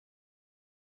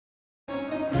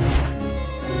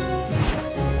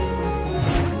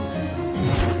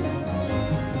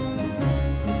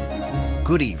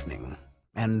Good evening,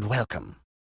 and welcome.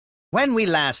 When we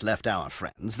last left our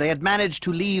friends, they had managed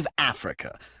to leave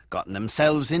Africa, gotten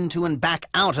themselves into and back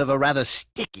out of a rather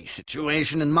sticky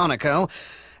situation in Monaco,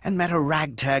 and met a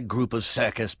ragtag group of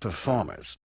circus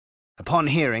performers. Upon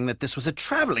hearing that this was a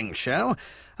traveling show,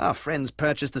 our friends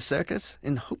purchased the circus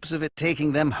in hopes of it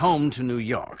taking them home to New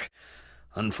York.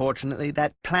 Unfortunately,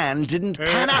 that plan didn't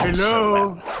pan out so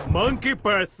well. Monkey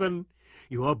person.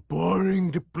 You are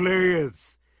boring the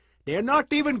players. They're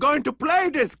not even going to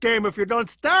play this game if you don't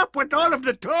stop with all of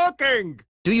the talking.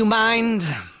 Do you mind?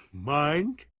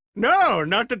 Mind? No,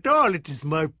 not at all. It is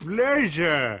my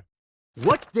pleasure.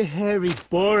 What the hairy,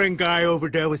 boring guy over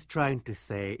there was trying to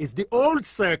say is the old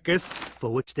circus,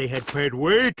 for which they had paid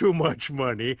way too much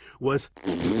money, was...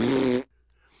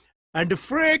 and the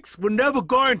freaks were never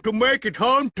going to make it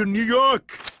home to New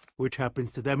York, which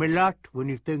happens to them a lot when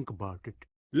you think about it.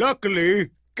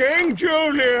 Luckily, King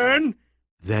Julian,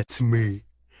 that's me,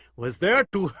 was there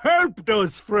to help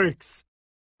those freaks.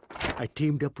 I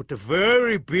teamed up with a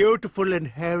very beautiful and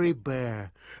hairy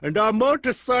bear, and our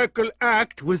motorcycle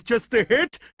act was just a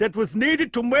hit that was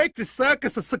needed to make the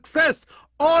circus a success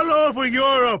all over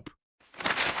Europe.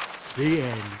 The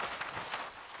end.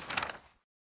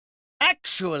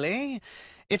 Actually,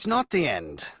 it's not the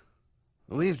end.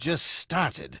 We've just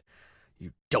started,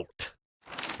 you dolt.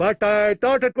 But I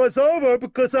thought it was over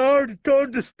because I already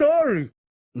told the story.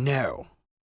 No.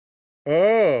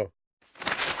 Oh.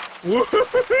 Look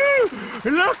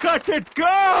at it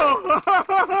go!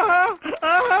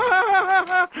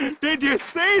 Did you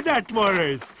see that,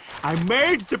 Maurice? I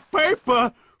made the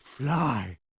paper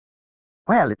fly.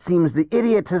 Well, it seems the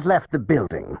idiot has left the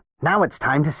building. Now it's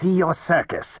time to see your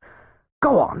circus.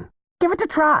 Go on, give it a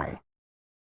try.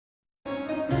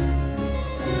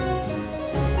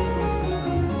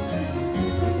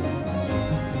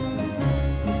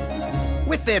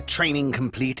 With their training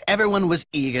complete, everyone was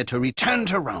eager to return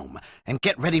to Rome and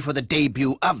get ready for the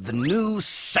debut of the new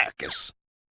circus.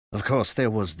 Of course,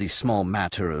 there was the small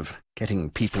matter of getting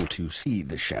people to see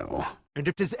the show. And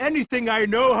if there's anything I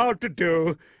know how to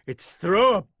do, it's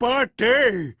throw a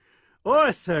party. Or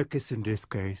a circus in this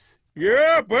case.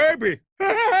 Yeah, baby!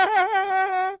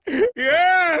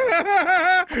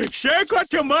 Yeah! Shake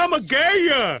what your mama gave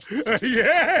you!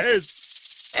 Yes!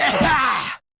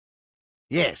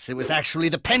 Yes, it was actually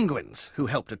the penguins who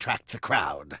helped attract the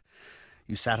crowd.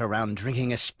 You sat around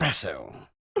drinking espresso.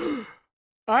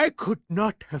 I could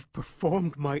not have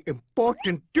performed my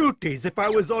important duties if I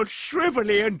was all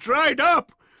shrivelly and dried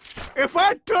up. If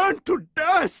I turned to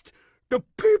dust, the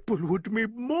people would be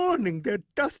mourning their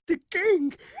dusty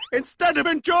king instead of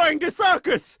enjoying the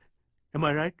circus. Am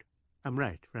I right? I'm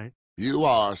right? You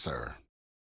are, sir.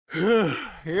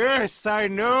 Yes, I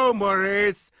know,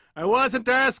 Maurice. I wasn't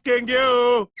asking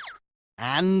you.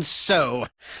 And so,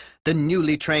 the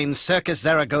newly trained Circus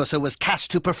Zaragoza was cast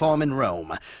to perform in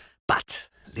Rome. But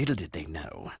little did they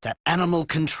know that Animal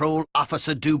Control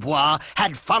Officer Dubois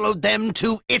had followed them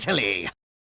to Italy.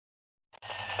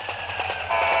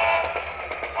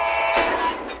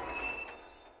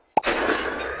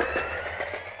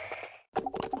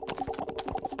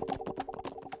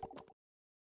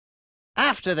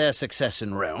 After their success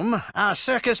in Rome, our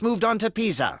circus moved on to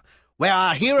Pisa, where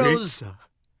our heroes... Pizza.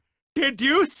 Did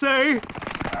you say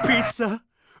pizza?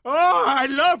 Oh, I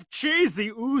love cheesy,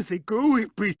 oozy, gooey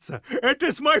pizza. It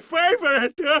is my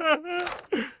favorite.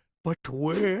 But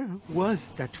where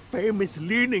was that famous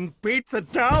leaning pizza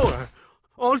tower?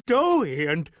 All doughy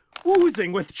and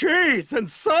oozing with cheese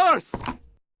and sauce.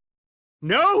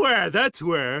 Nowhere, that's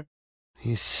where.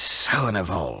 He's so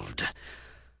unevolved.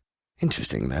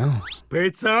 Interesting, though.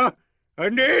 Pizza? I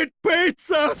need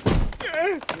pizza!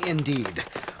 Indeed.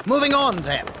 Moving on,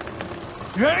 then.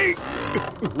 Hey!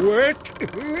 Wait!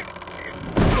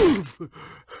 Oof.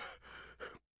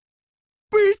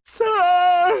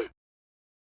 Pizza!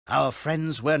 Our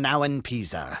friends were now in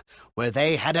Pisa, where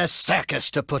they had a circus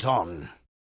to put on.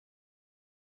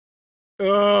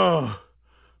 Oh,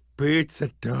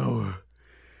 Pizza Tower.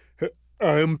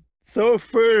 I'm so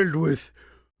filled with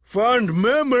fond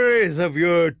memories of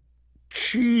your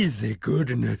cheesy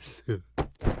goodness.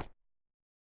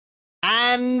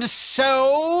 And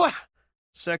so,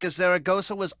 Circus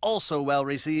Zaragoza was also well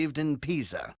received in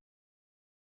Pisa.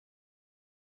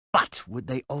 But would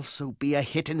they also be a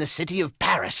hit in the city of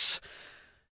Paris?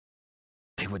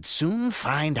 They would soon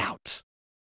find out.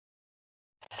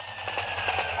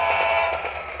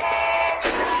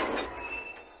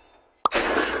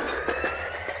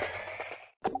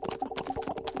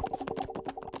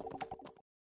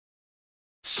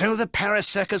 So the Paris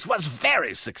circus was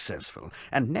very successful,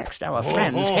 and next our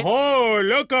friends...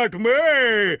 Look at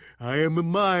me! I am a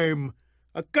mime.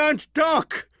 I can't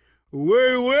talk.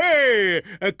 Oui,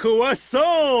 a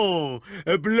croissant,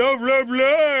 a blah, blah,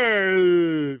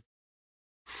 blah.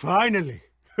 Finally.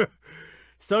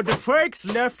 So the freaks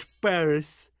left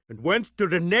Paris and went to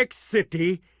the next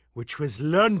city, which was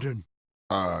London.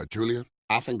 Julian,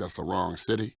 I think that's the wrong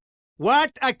city.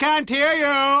 What? I can't hear you.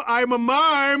 I'm a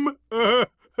mime.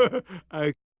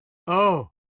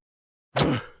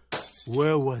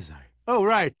 Where was I? Oh,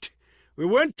 right. We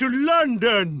went to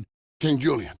London. King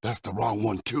Julian, that's the wrong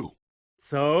one, too.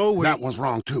 So we... That one's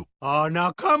wrong, too. Oh,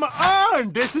 now come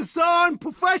on! This is so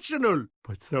unprofessional,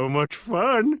 but so much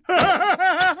fun.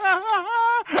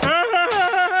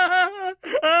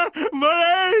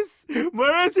 Maurice,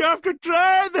 you have to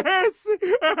try this!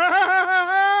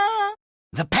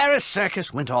 The Paris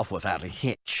circus went off without a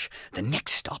hitch. The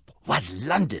next stop was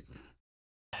London.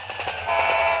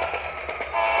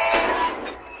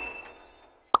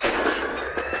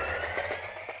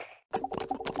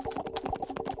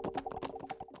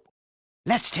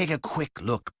 Let's take a quick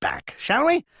look back, shall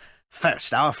we?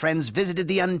 First, our friends visited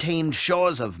the untamed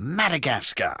shores of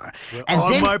Madagascar.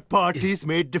 Where my parties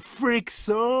made the freaks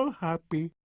so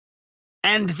happy.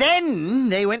 And then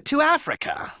they went to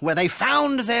Africa, where they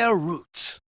found their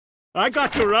roots. I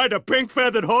got to ride a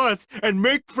pink-feathered horse and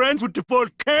make friends with the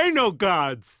volcano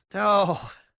gods.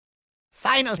 Oh,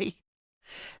 finally,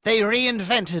 they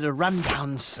reinvented a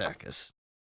rundown circus.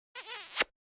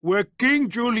 Where King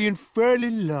Julian fell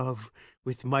in love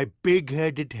with my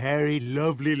big-headed, hairy,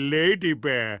 lovely lady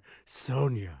bear,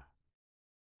 Sonia.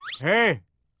 Hey,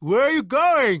 where are you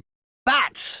going?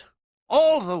 But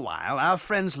all the while, our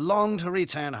friends longed to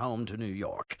return home to New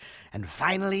York. And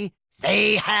finally,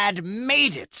 they had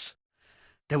made it.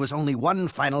 There was only one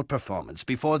final performance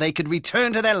before they could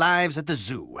return to their lives at the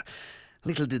zoo.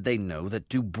 Little did they know that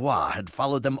Dubois had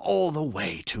followed them all the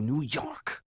way to New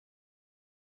York.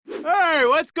 Hey,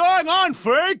 what's going on,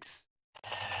 freaks?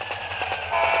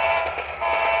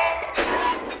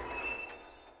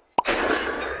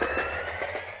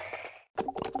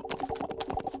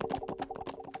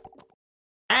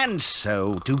 And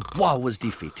so Dubois was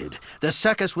defeated. The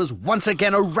circus was once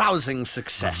again a rousing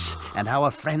success, and our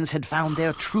friends had found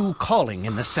their true calling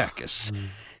in the circus.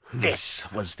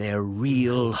 This was their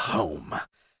real home.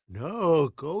 No,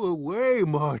 go away,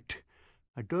 Mort.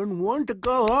 I don't want to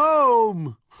go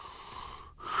home.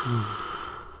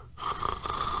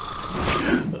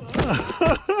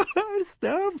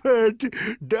 Stop it.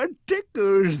 That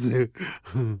tickles.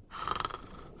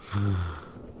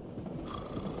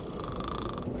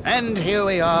 And here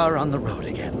we are on the road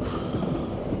again.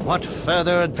 What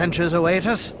further adventures await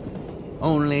us?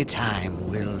 Only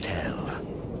time will tell.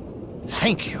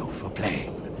 Thank you for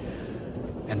playing,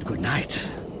 and good night.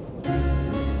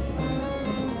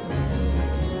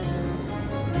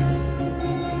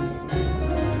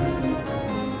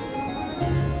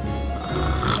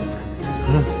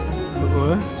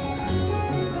 What?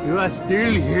 You are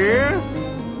still here?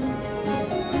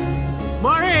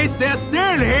 Maurice, they're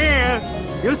still here!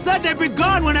 You said they'd be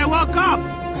gone when I woke up!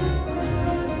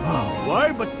 Oh,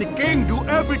 why must the king do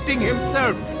everything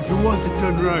himself if he wants it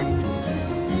done right?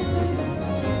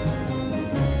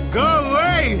 Go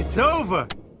away! It's over!